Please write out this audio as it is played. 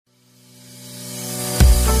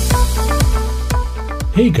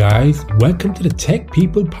Hey guys, welcome to the Tech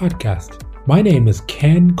People Podcast. My name is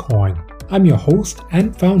Ken Coyne. I'm your host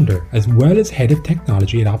and founder, as well as head of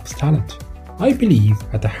technology at Ops Talent. I believe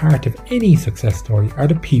at the heart of any success story are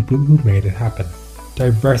the people who made it happen.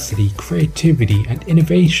 Diversity, creativity, and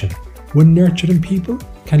innovation, when nurtured in people,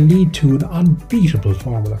 can lead to an unbeatable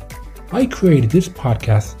formula. I created this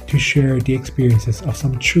podcast to share the experiences of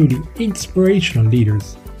some truly inspirational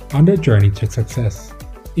leaders on their journey to success.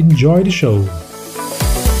 Enjoy the show.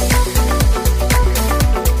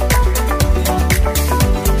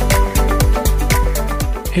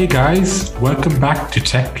 Hey guys, welcome back to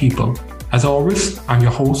Tech People. As always, I'm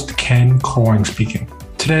your host Ken Coyne speaking.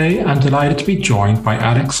 Today, I'm delighted to be joined by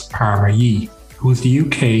Alex Palmer-Yee, who is the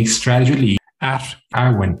UK strategy lead at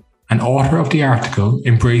Arwin, and author of the article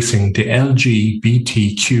Embracing the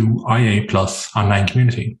LGBTQIA+ online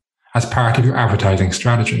community as part of your advertising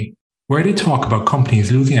strategy, where they talk about companies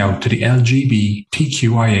losing out to the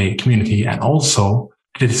LGBTQIA community and also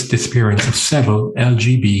the disappearance of several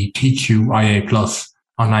LGBTQIA+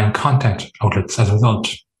 online content outlets as a result.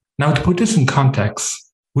 Now, to put this in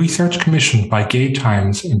context, research commissioned by Gay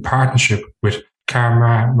Times in partnership with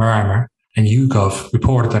Karmarama and YouGov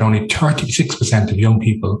reported that only 36% of young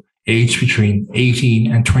people aged between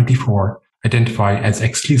 18 and 24 identify as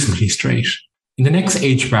exclusively straight. In the next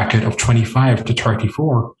age bracket of 25 to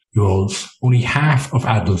 34-year-olds, only half of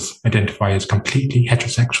adults identify as completely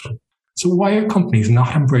heterosexual. So why are companies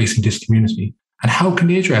not embracing this community? And how can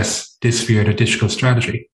they address this via their digital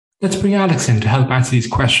strategy? Let's bring Alex in to help answer these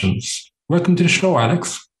questions. Welcome to the show,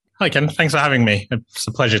 Alex. Hi, Ken. Thanks for having me. It's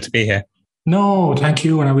a pleasure to be here. No, thank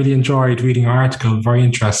you. And I really enjoyed reading your article. Very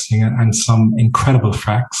interesting and some incredible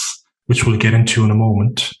facts, which we'll get into in a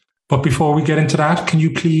moment. But before we get into that, can you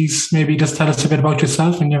please maybe just tell us a bit about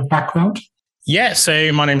yourself and your background? Yeah,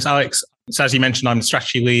 so my name's Alex. So as you mentioned, I'm the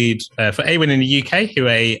strategy lead for Awin in the UK, who are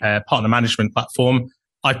a partner management platform.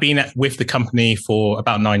 I've been with the company for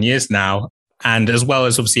about 9 years now, and as well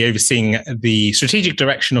as obviously overseeing the strategic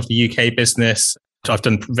direction of the UK business. So I've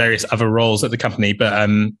done various other roles at the company, but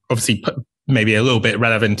obviously maybe a little bit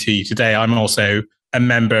relevant to you today. I'm also a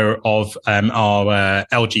member of our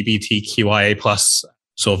LGBTQIA+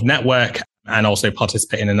 sort of network, and also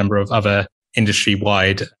participate in a number of other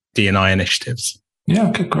industry-wide D&I initiatives. Yeah,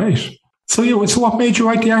 okay, great. So what made you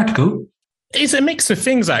write the article? It's a mix of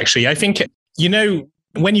things, actually. I think,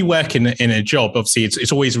 when you work in a job, obviously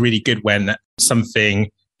it's always really good when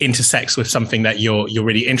something intersects with something that you're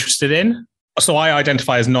really interested in. So I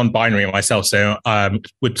identify as non-binary myself, so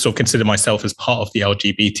would sort of consider myself as part of the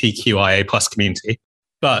LGBTQIA+ community.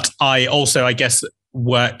 But I also, I guess,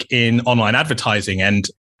 work in online advertising, and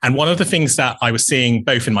one of the things that I was seeing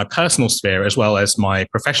both in my personal sphere as well as my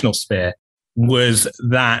professional sphere was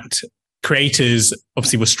that creators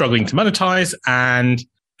obviously were struggling to monetize, and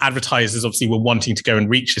advertisers obviously were wanting to go and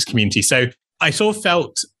reach this community. So I sort of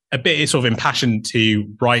felt a bit sort of impassioned to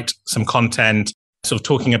write some content, sort of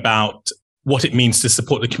talking about what it means to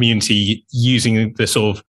support the community using the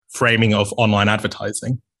sort of framing of online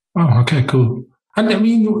advertising. Oh, okay, cool. And I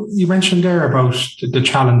mean, you mentioned there about the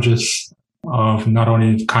challenges of not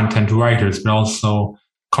only content writers, but also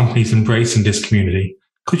companies embracing this community.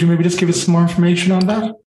 Could you maybe just give us some more information on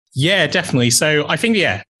that? Yeah, definitely. So I think,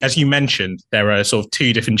 as you mentioned, there are sort of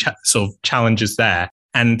two different sort of challenges there.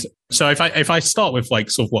 And so if I start with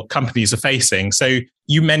like sort of what companies are facing, so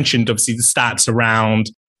you mentioned obviously the stats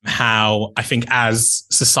around how I think as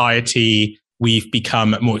society, we've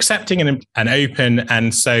become more accepting and open.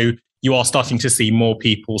 And so you are starting to see more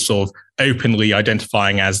people sort of openly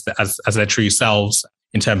identifying as their true selves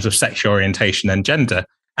in terms of sexual orientation and gender.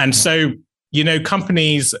 And so,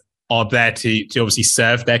 companies are there to obviously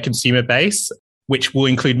serve their consumer base, which will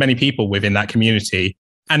include many people within that community.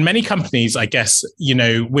 And many companies, I guess,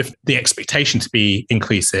 with the expectation to be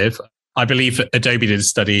inclusive, I believe Adobe did a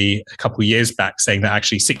study a couple of years back saying that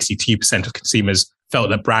actually 62% of consumers felt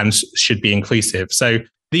that brands should be inclusive. So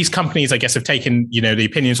these companies, I guess, have taken, the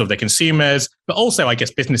opinions of their consumers, but also, I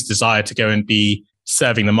guess, business desire to go and be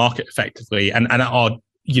serving the market effectively and are,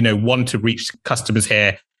 want to reach customers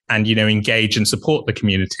here and, engage and support the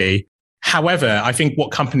community. However, I think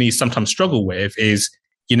what companies sometimes struggle with is,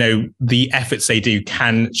 the efforts they do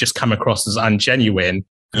can just come across as ungenuine.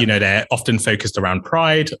 They're often focused around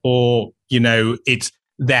pride, or,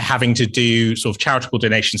 they're having to do sort of charitable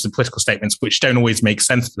donations and political statements, which don't always make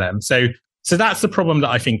sense for them. So that's the problem that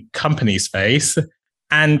I think companies face.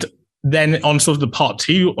 And then on sort of the part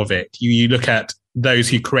two of it, you look at those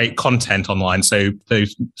who create content online. So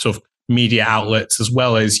those sort of media outlets, as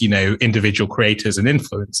well as, individual creators and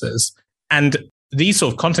influencers. And these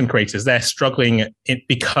sort of content creators, they're struggling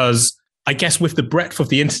because I guess with the breadth of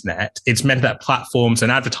the internet, it's meant that platforms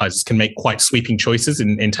and advertisers can make quite sweeping choices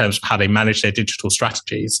in terms of how they manage their digital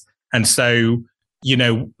strategies. And so,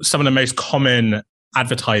 some of the most common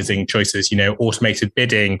advertising choices, automated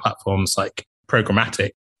bidding platforms like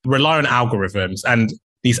programmatic, rely on algorithms. And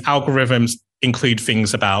these algorithms include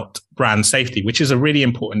things about brand safety, which is a really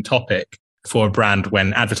important topic for a brand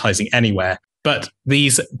when advertising anywhere. But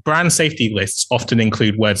these brand safety lists often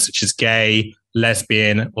include words such as gay,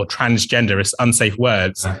 lesbian, or transgender as unsafe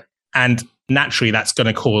words. Yeah. And naturally, that's going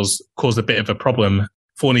to cause a bit of a problem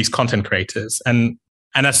for these content creators. And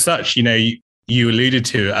as such, you alluded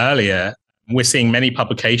to earlier, we're seeing many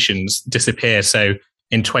publications disappear. So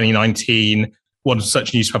in 2019, one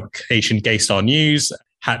such news publication, Gaystar News,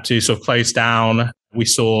 had to sort of close down. We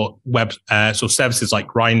saw web sort of services like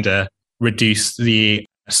Grindr reduce the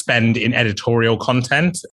spend in editorial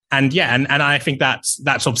content. And I think that's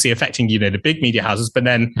obviously affecting, the big media houses. But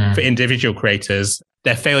then for individual creators,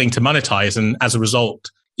 they're failing to monetize. And as a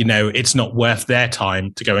result, it's not worth their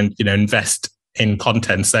time to go and, invest in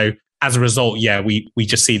content. So as a result, we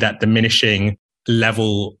just see that diminishing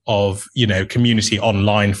level of, community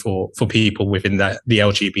online for people within the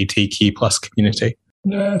LGBTQ plus community.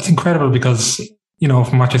 It's incredible because,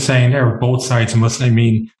 from what you're saying there, both sides must,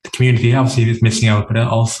 the community obviously is missing out, but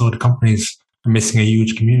also the companies are missing a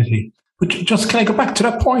huge community. But just can I go back to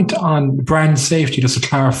that point on brand safety, just to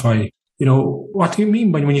clarify, what do you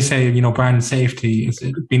mean when you say, brand safety? Is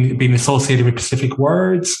it being associated with specific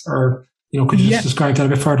words, or, could you just describe that a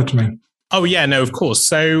bit further to me? Oh, yeah, no, of course.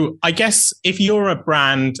 So I guess if you're a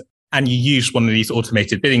brand and you use one of these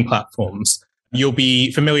automated bidding platforms, you'll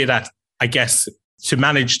be familiar that, I guess, to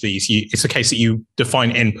manage these, it's a case that you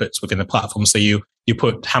define inputs within the platform. So you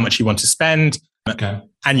put how much you want to spend. Okay.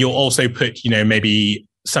 And you'll also put, maybe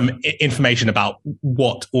some information about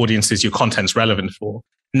what audiences your content's relevant for.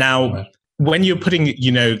 Now, when you're putting,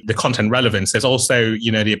 the content relevance, there's also,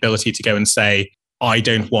 the ability to go and say, I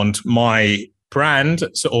don't want my brand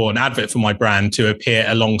or an advert for my brand to appear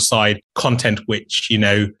alongside content which,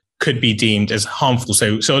 could be deemed as harmful.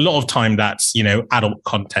 So a lot of time that's, adult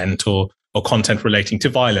content or content relating to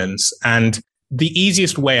violence. And the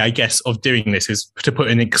easiest way, I guess, of doing this is to put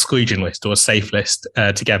an exclusion list or a safe list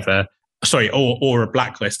together. Or a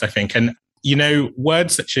blacklist, I think. And,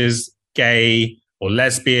 words such as gay or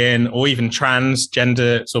lesbian or even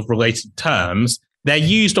transgender sort of related terms, they're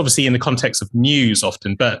used obviously in the context of news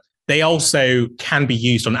often, but they also can be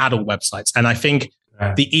used on adult websites. And I think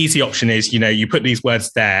the easy option is, you put these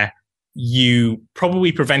words there, you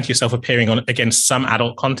probably prevent yourself appearing against some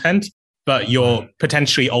adult content, but you're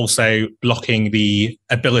potentially also blocking the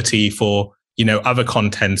ability for, other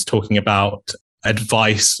contents talking about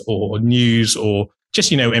advice or news or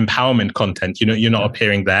just, empowerment content. You're not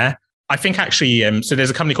appearing there. I think actually, so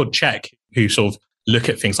there's a company called Check who sort of look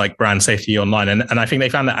at things like brand safety online. And I think they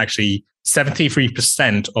found that actually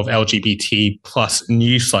 73% of LGBT plus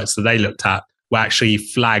news sites that they looked at were actually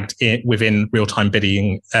flagged within real-time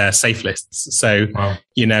bidding safe lists. So,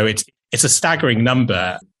 it's a staggering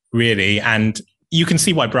number, really. And you can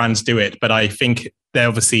see why brands do it. But I think they're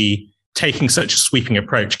obviously taking such a sweeping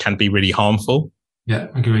approach can be really harmful. Yeah,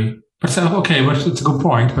 I agree. But it's a good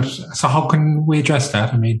point. But so how can we address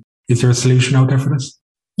that? Is there a solution out there for this?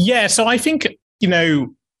 Yeah, so I think,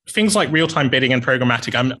 things like real-time bidding and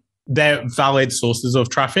programmatic, they're valid sources of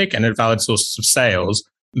traffic and they're valid sources of sales.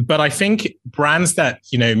 But I think brands that,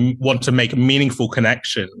 want to make meaningful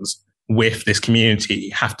connections with this community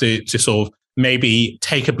have to sort of maybe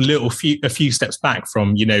take a few steps back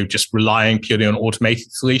from, just relying purely on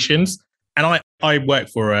automated solutions. And I work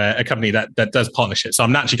for a company that does partnerships. So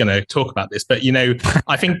I'm naturally going to talk about this, but,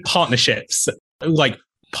 I think partnerships, like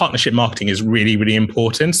partnership marketing is really, really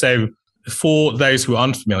important. So for those who are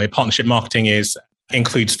unfamiliar, partnership marketing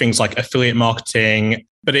includes things like affiliate marketing,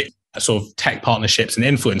 but it sort of tech partnerships and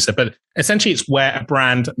influencer. But essentially it's where a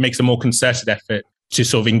brand makes a more concerted effort to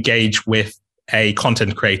sort of engage with a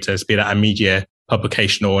content creator, be that a media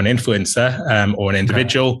publication or an influencer or an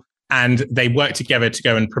individual. Yeah. And they work together to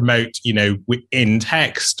go and promote, in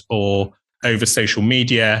text or over social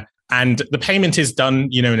media. And the payment is done,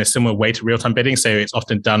 in a similar way to real-time bidding. So it's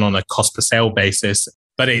often done on a cost per sale basis.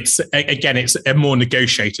 But it's a more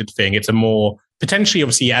negotiated thing. It's a more potentially,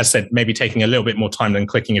 obviously, as said, maybe taking a little bit more time than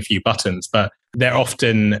clicking a few buttons. But they're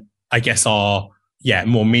often, I guess, are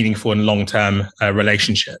more meaningful and long-term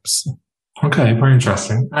relationships. Okay, very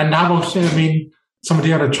interesting. And how about, some of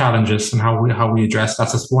the other challenges and how we address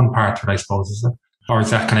that's just one part of it, I suppose, is it? Or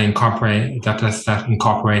is that kind of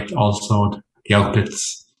incorporate also the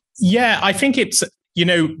outlets? Yeah, I think it's,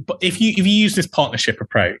 if you use this partnership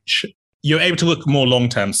approach, you're able to look more long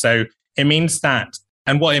term. So it means that,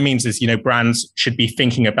 and what it means is, brands should be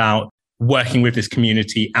thinking about working with this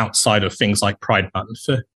community outside of things like Pride Month.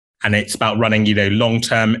 And it's about running,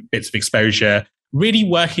 long-term bits of exposure, really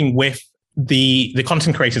working with the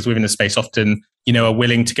content creators within the space often, are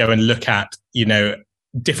willing to go and look at,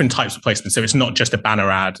 different types of placements. So it's not just a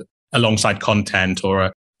banner ad alongside content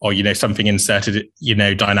or something inserted,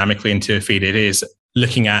 dynamically into a feed. It is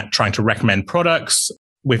looking at trying to recommend products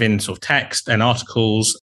within sort of text and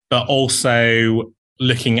articles, but also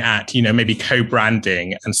looking at, maybe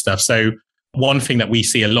co-branding and stuff. So one thing that we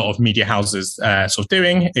see a lot of media houses sort of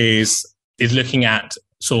doing is looking at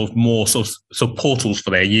sort of more sort of portals for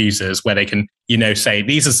their users where they can, say,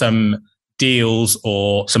 these are some deals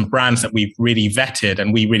or some brands that we've really vetted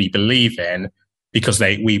and we really believe in because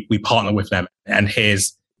we partner with them,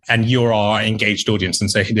 and you're our engaged audience. And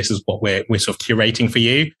so this is what we're sort of curating for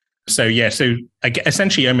you. So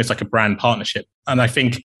essentially almost like a brand partnership. And I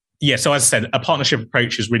think, so as I said, a partnership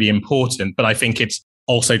approach is really important, but I think it's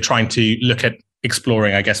also trying to look at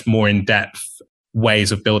exploring, I guess, more in-depth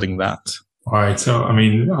ways of building that. All right. So, I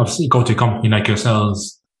mean, obviously you go to a company like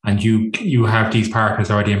yourselves and you have these partners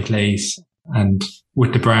already in place. And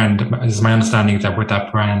with the brand, it's my understanding that with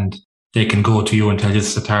that brand, they can go to you and tell, this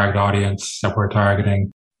is the target audience that we're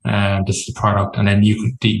targeting, and this is the product. And then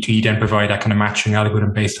do you then provide that kind of matching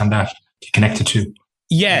algorithm based on that to connect it to?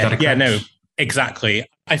 No, exactly.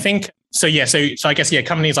 I think so. So I guess,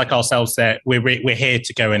 companies like ourselves, that we're here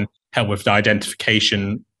to go and help with the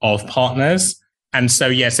identification of partners. And so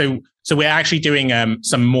we're actually doing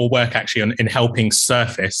some more work actually in helping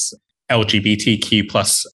surface LGBTQ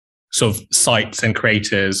plus sort of sites and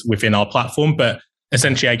creators within our platform. But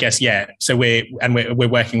essentially, I guess, so we're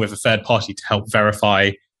working with a third party to help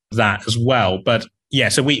verify that as well. But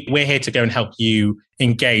so we're here to go and help you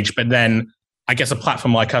engage. But then I guess a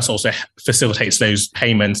platform like us also facilitates those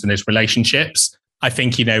payments and those relationships. I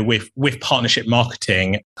think, with partnership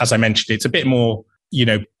marketing, as I mentioned, it's a bit more,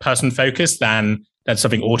 person focused than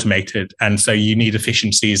something automated. And so you need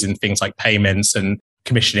efficiencies in things like payments and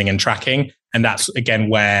commissioning and tracking. And that's, again,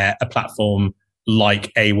 where a platform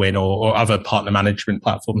like Awin or other partner management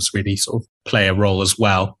platforms really sort of play a role as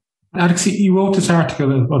well. Alex, you wrote this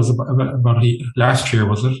article about last year,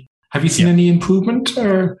 was it? Have you seen any improvement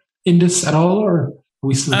in this at all, or are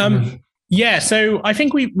we still? So I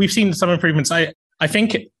think we've seen some improvements. I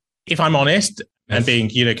think, if I'm honest and being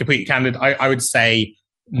completely candid, I would say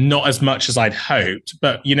not as much as I'd hoped.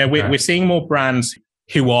 But we're seeing more brands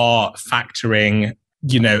who are factoring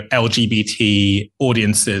LGBT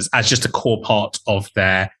audiences as just a core part of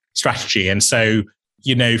their strategy, and so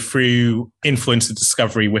through influencer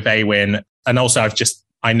discovery with Awin, and also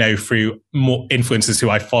I know through more influencers who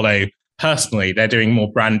I follow personally, they're doing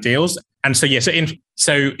more brand deals. And so,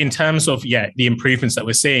 so in terms of, the improvements that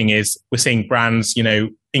we're seeing is we're seeing brands,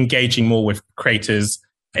 engaging more with creators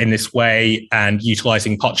in this way and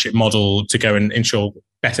utilizing partnership model to go and ensure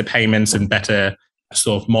better payments and better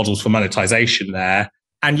sort of models for monetization there.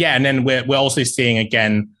 And and then we're also seeing,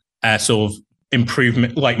 again, sort of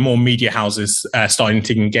improvement, like more media houses starting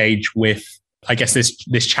to engage with, I guess,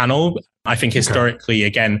 this channel. I think historically,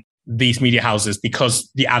 again, these media houses, because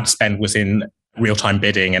the ad spend was in real-time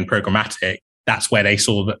bidding and programmatic, that's where they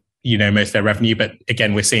saw that, most of their revenue. But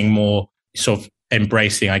again, we're seeing more sort of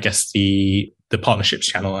embracing, I guess, the partnerships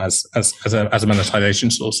channel as a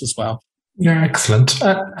monetization source as well. Yeah, excellent.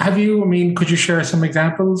 Could you share some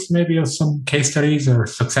examples maybe of some case studies or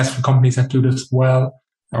successful companies that do this well,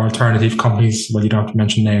 or alternative companies? Well, you don't have to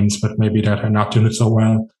mention names, but maybe that are not doing it so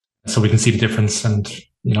well, so we can see the difference and,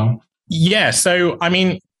 Yeah. So,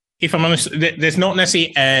 if I'm honest, there's not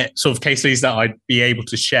necessarily sort of case studies that I'd be able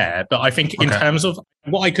to share, but I think in terms of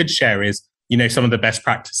what I could share is, some of the best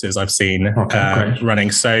practices I've seen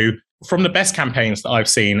running. So from the best campaigns that I've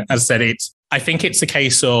seen, as I said, I think it's a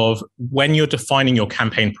case of when you're defining your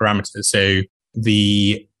campaign parameters. So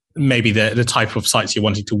maybe the type of sites you're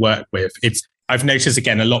wanting to work with. I've noticed,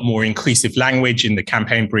 again, a lot more inclusive language in the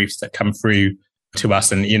campaign briefs that come through to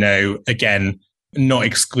us. And, again, not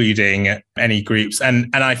excluding any groups.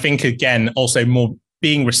 And I think, again, also more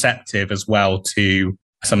being receptive as well to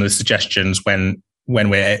some of the suggestions when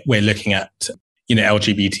we're looking at,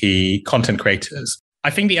 LGBT content creators. I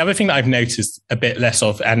think the other thing that I've noticed a bit less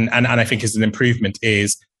of, and I think is an improvement,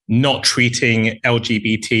 is not treating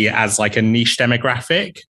LGBT as like a niche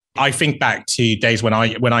demographic. I think back to days when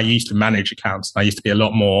I used to manage accounts. I used to be a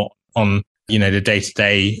lot more on, the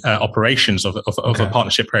day-to-day operations of a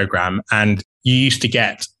partnership program. And you used to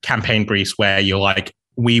get campaign briefs where you're like,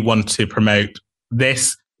 we want to promote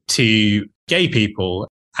this to gay people.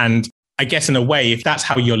 And I guess in a way, if that's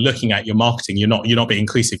how you're looking at your marketing, you're not being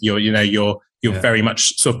inclusive. You're very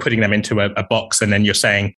much sort of putting them into a box, and then you're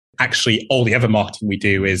saying, actually, all the other marketing we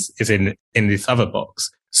do is in this other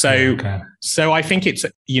box. So I think it's,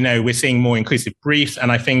 we're seeing more inclusive briefs,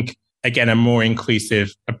 and I think, again, a more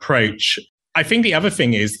inclusive approach. I think the other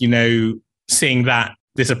thing is, seeing that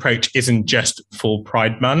this approach isn't just for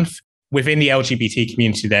Pride Month. Within the LGBT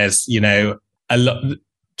community, there's, a lot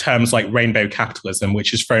terms like rainbow capitalism,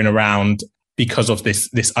 which is thrown around because of this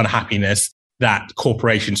unhappiness that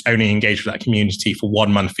corporations only engage with that community for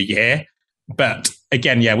 1 month a year. But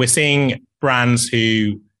again, we're seeing brands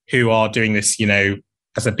who are doing this,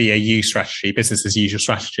 as a BAU strategy, business as usual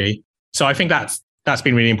strategy. So I think that's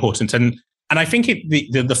been really important. And I think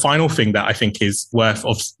the final thing that I think is worth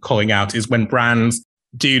of calling out is when brands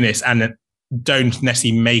do this and don't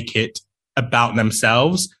necessarily make it about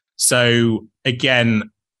themselves. So again,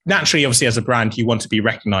 naturally, obviously, as a brand, you want to be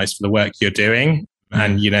recognized for the work you're doing.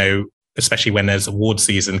 And, especially when there's award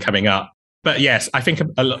season coming up. But yes, I think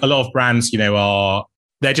a lot of brands,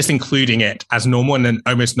 they're just including it as normal and then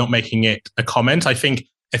almost not making it a comment. I think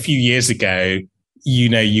a few years ago,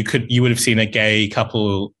 you would have seen a gay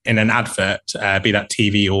couple in an advert, be that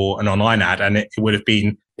TV or an online ad, and it would have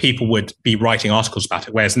been, people would be writing articles about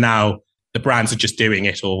it. Whereas now the brands are just doing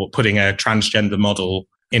it or putting a transgender model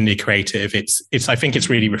in the creative. I think it's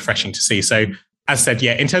really refreshing to see. So as I said,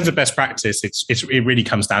 in terms of best practice, it really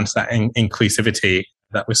comes down to that inclusivity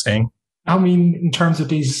that we're seeing. I mean, in terms of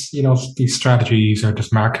these, these strategies or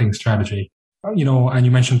this marketing strategy, and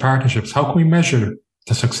you mentioned partnerships, how can we measure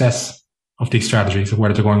the success of these strategies, or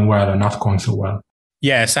whether they're going well or not going so well?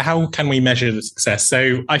 Yeah. So how can we measure the success?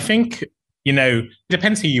 So I think, it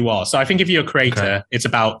depends who you are. So I think if you're a creator, It's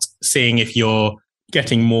about seeing if you're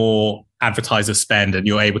getting more advertiser spend and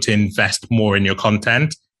you're able to invest more in your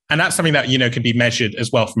content. And that's something that, can be measured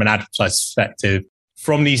as well from an advertiser perspective.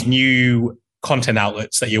 From these new content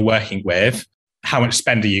outlets that you're working with, how much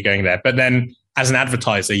spend are you going there? But then as an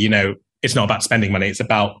advertiser, it's not about spending money. It's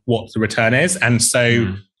about what the return is. And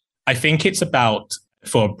so I think it's about,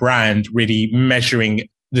 for a brand, really measuring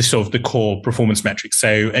the sort of the core performance metrics.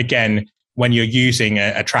 So again, when you're using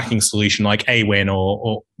a tracking solution like Awin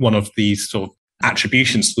or one of these sort of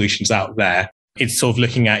attribution solutions out there, it's sort of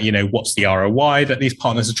looking at, what's the ROI that these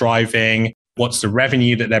partners are driving? What's the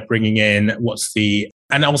revenue that they're bringing in?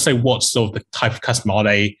 And also what's sort of the type of customer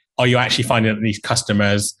are you actually finding that these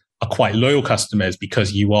customers are quite loyal customers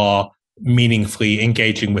because you are meaningfully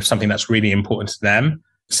engaging with something that's really important to them?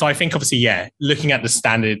 So I think obviously, looking at the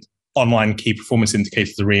standard online key performance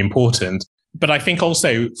indicators are really important. But I think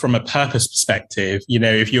also from a purpose perspective,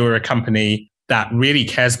 if you're a company that really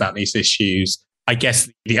cares about these issues, I guess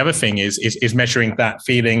the other thing is measuring that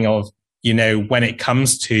feeling of, when it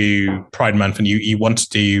comes to Pride Month and you want to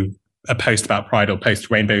do a post about Pride or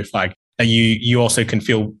post rainbow flag, that you also can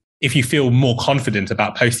feel, if you feel more confident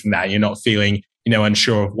about posting that, you're not feeling,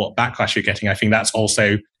 unsure of what backlash you're getting. I think that's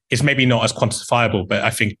also, it's maybe not as quantifiable, but I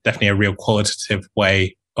think definitely a real qualitative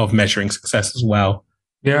way of measuring success as well.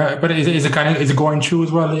 Yeah, but is it going through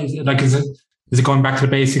as well? Is it going back to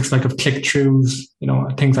the basics, like of click-throughs,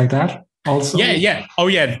 things like that also? Yeah. Oh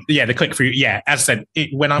yeah. The click-through. Yeah. As I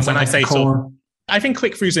said, when I say so, I think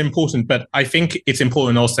click-through is important, but I think it's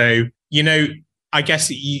important also, I guess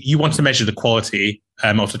you want to measure the quality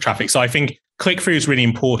of the traffic. So I think click-through is really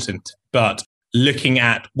important, but looking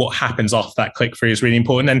at what happens after that click-through is really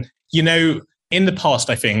important. And, in the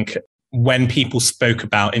past, I think when people spoke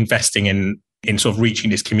about investing in sort of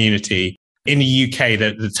reaching this community, in the UK,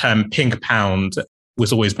 the term pink pound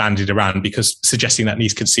was always bandied around because suggesting that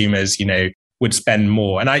these consumers, would spend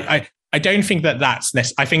more. And I don't think that's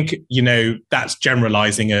necessary. I think, that's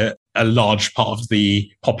generalizing a large part of the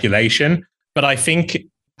population. But I think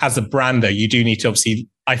as a brand, though, you do need to obviously,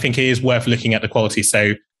 I think it is worth looking at the quality.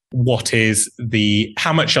 So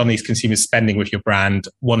how much are these consumers spending with your brand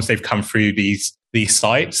once they've come through these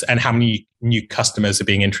sites, and how many new customers are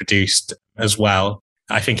being introduced as well?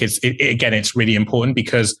 I think it's really important,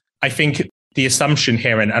 because I think the assumption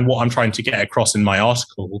here and what I'm trying to get across in my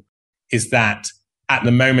article is that at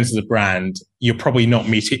the moment as a brand, you're probably not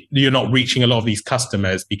reaching a lot of these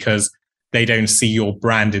customers because they don't see your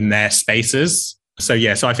brand in their spaces. So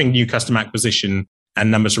I think new customer acquisition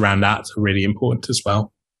and numbers around that are really important as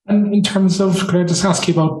well. And in terms of, could I just ask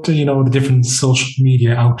you about, the different social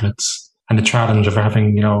media outlets and the challenge of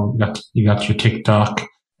having, you got your TikTok,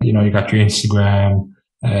 you got your Instagram,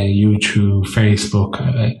 YouTube,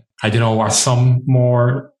 Facebook. I don't know, are some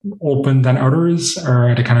more open than others, or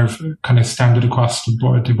are they kind of standard across the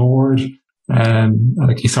board?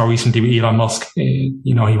 Like you saw recently with Elon Musk, he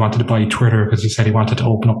wanted to buy Twitter because he said he wanted to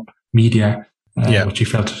open up media, which you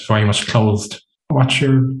felt very much closed. What's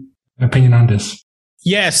your opinion on this?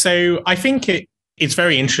 Yeah, so I think it's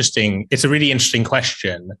very interesting. It's a really interesting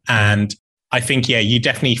question. And I think, you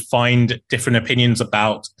definitely find different opinions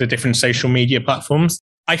about the different social media platforms.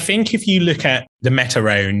 I think if you look at the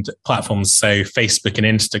Meta-owned platforms, so Facebook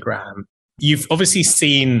and Instagram, you've obviously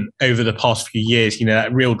seen over the past few years,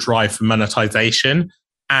 that real drive for monetization.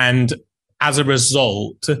 And as a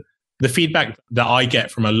result, the feedback that I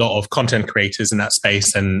get from a lot of content creators in that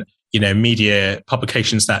space and, media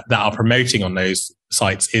publications that are promoting on those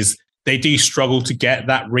sites is they do struggle to get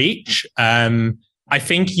that reach. I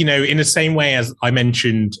think, in the same way as I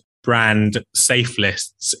mentioned brand safe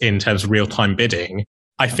lists in terms of real-time bidding,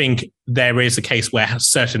 I think there is a case where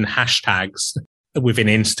certain hashtags within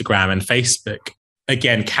Instagram and Facebook,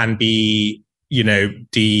 again, can be,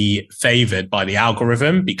 defavored by the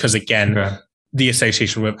algorithm because, again, the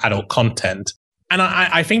association with adult content. And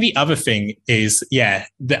I think the other thing is,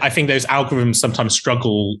 I think those algorithms sometimes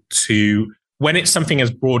struggle to, when it's something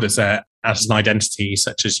as broad as an identity,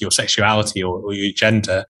 such as your sexuality or your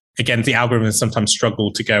gender, again, the algorithms sometimes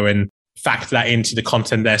struggle to go and factor that into the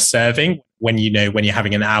content they're serving when you're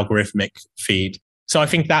having an algorithmic feed. So I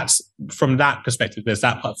think that's, from that perspective, there's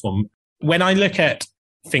that platform. When I look at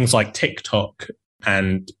things like TikTok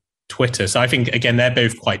and Twitter, so I think, again, they're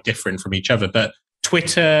both quite different from each other. But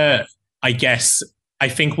Twitter, I guess, I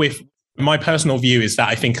think with my personal view is that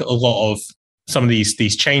I think a lot of some of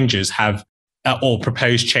these changes have, or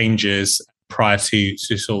proposed changes prior to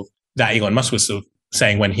sort of that Elon Musk was sort of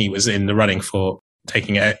saying when he was in the running for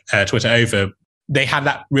taking Twitter over, they had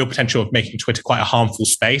that real potential of making Twitter quite a harmful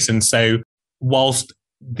space. And so whilst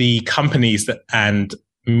the companies and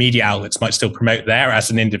media outlets might still promote there,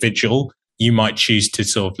 as an individual, you might choose to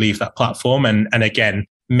sort of leave that platform. And again,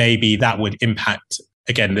 maybe that would impact,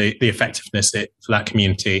 again, the effectiveness for that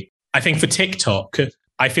community. I think for TikTok,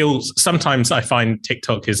 I feel sometimes I find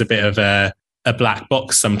TikTok is a bit of a black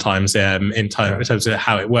box sometimes in terms of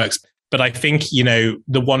how it works. But I think, the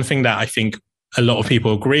one thing that I think a lot of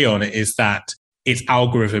people agree on is that its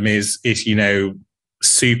algorithm is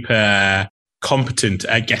super competent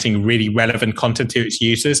at getting really relevant content to its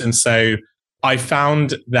users. And so I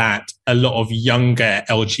found that a lot of younger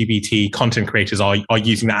LGBT content creators are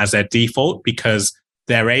using that as their default because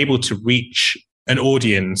they're able to reach an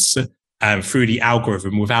audience through the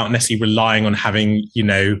algorithm without necessarily relying on having,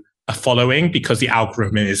 a following, because the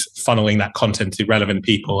algorithm is funneling that content to relevant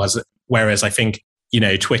people. Whereas I think,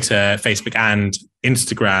 Twitter, Facebook and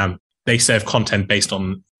Instagram, they serve content based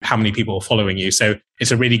on how many people are following you. So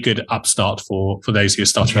it's a really good upstart for those who are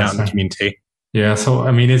starting out in the community. Yeah. So,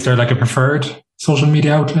 I mean, is there like a preferred social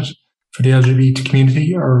media outlet for the LGBT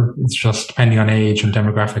community, or it's just depending on age and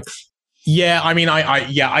demographics? Yeah. I mean,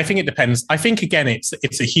 I think it depends. I think, again,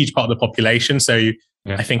 it's a huge part of the population. So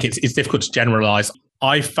I think it's difficult to generalize.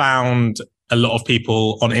 I found a lot of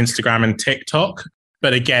people on Instagram and TikTok,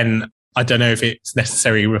 but again, I don't know if it's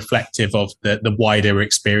necessarily reflective of the wider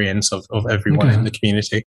experience of everyone in the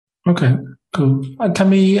community. Okay, cool. And tell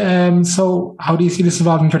me, so how do you see this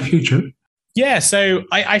evolving for the future? Yeah, so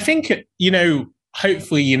I think,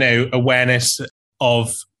 hopefully, awareness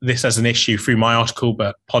of this as an issue through my article,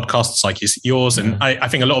 but podcasts like yours. And I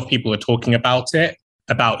think a lot of people are talking about it,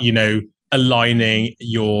 about, aligning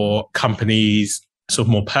your company's sort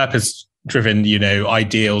of more purpose-driven,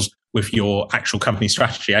 ideals with your actual company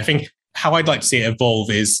strategy. I think how I'd like to see it evolve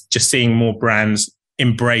is just seeing more brands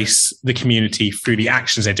embrace the community through the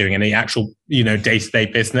actions they're doing and the actual, day-to-day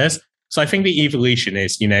business. So I think the evolution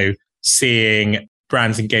is, seeing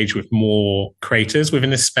brands engage with more creators within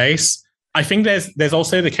this space. I think there's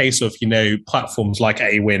also the case of, platforms like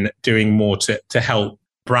Awin doing more to help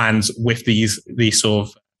brands with these sort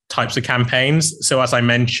of types of campaigns. So as I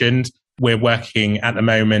mentioned, we're working at the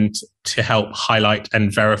moment to help highlight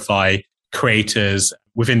and verify creators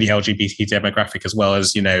within the LGBT demographic, as well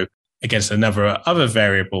as, against a number of other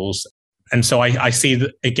variables. And so I see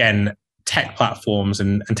that, again, tech platforms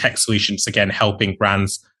and tech solutions, again, helping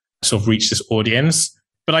brands sort of reach this audience.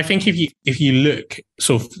 But I think if you look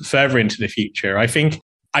sort of further into the future, I think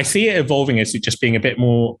I see it evolving as it just being a bit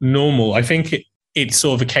more normal. I think it's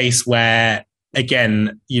sort of a case where,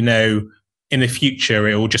 again, in the future,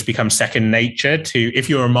 it will just become second nature to, if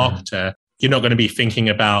you're a marketer, you're not going to be thinking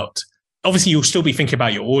about, obviously you'll still be thinking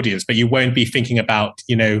about your audience, but you won't be thinking about,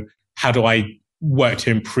 how do I work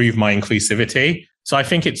to improve my inclusivity? So I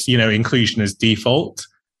think it's, inclusion as default.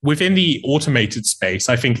 Within the automated space,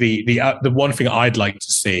 I think the one thing I'd like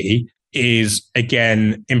to see is,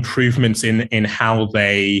 again, improvements in how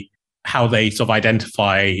they sort of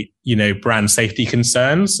identify, brand safety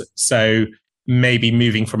concerns. So maybe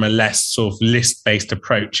moving from a less sort of list-based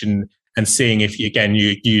approach and seeing if, again,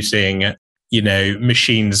 you're using,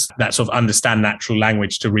 machines that sort of understand natural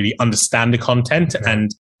language to really understand the content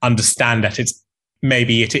and understand that it's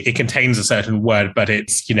maybe it contains a certain word, but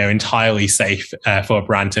it's, entirely safe for a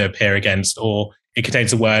brand to appear against, or it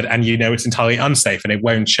contains a word and, it's entirely unsafe and it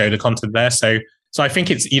won't show the content there. So I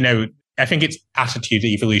think it's, it's attitude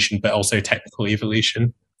evolution, but also technical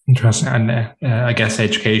evolution. Interesting. And I guess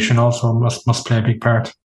education also must play a big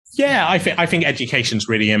part. Yeah, I think education is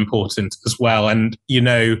really important as well. And,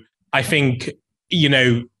 I think,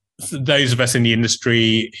 those of us in the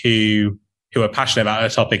industry who are passionate about a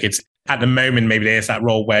topic, it's at the moment, maybe there's that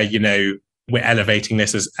role where, we're elevating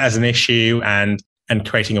this as an issue and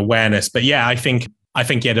creating awareness. But yeah, I think,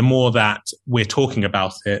 the more that we're talking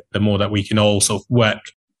about it, the more that we can all sort of work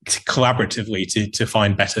collaboratively to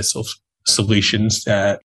find better sort of solutions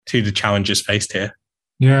to the challenges faced here.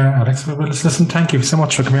 Yeah, Alex. Well, listen, thank you so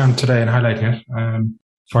much for coming on today and highlighting it.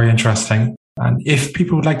 Very interesting. And if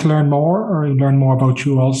people would like to learn more or learn more about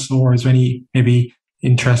you also, or is there any maybe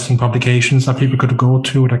interesting publications that people could go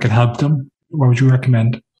to that could help them, what would you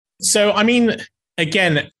recommend? So,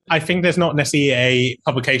 again, I think there's not necessarily a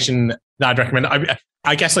publication that I'd recommend.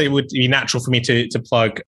 I guess it would be natural for me to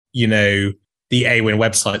plug, the AWIN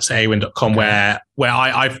website, so awin.com, where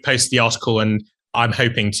I've posted the article, and I'm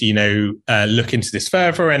hoping to, look into this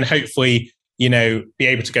further and hopefully, be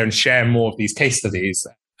able to go and share more of these case studies,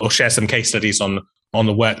 or share some case studies on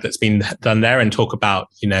the work that's been done there and talk about,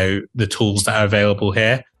 the tools that are available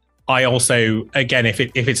here. I also, again, if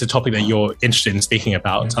it's a topic that you're interested in speaking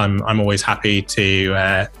about, I'm always happy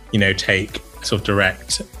to, take sort of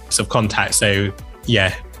direct sort of contact. So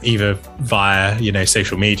yeah, either via,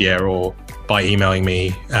 social media or by emailing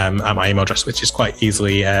me at my email address, which is quite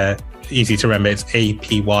easy to remember. It's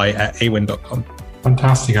apy@awin.com.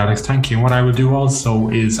 Fantastic, Alex. Thank you. And what I will do also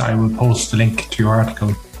is I will post the link to your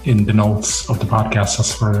article in the notes of the podcast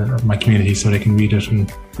just for my community so they can read it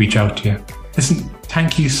and reach out to you. Listen,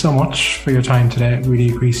 thank you so much for your time today. Really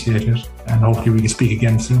appreciate it. And hopefully we can speak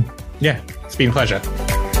again soon. Yeah, it's been a pleasure.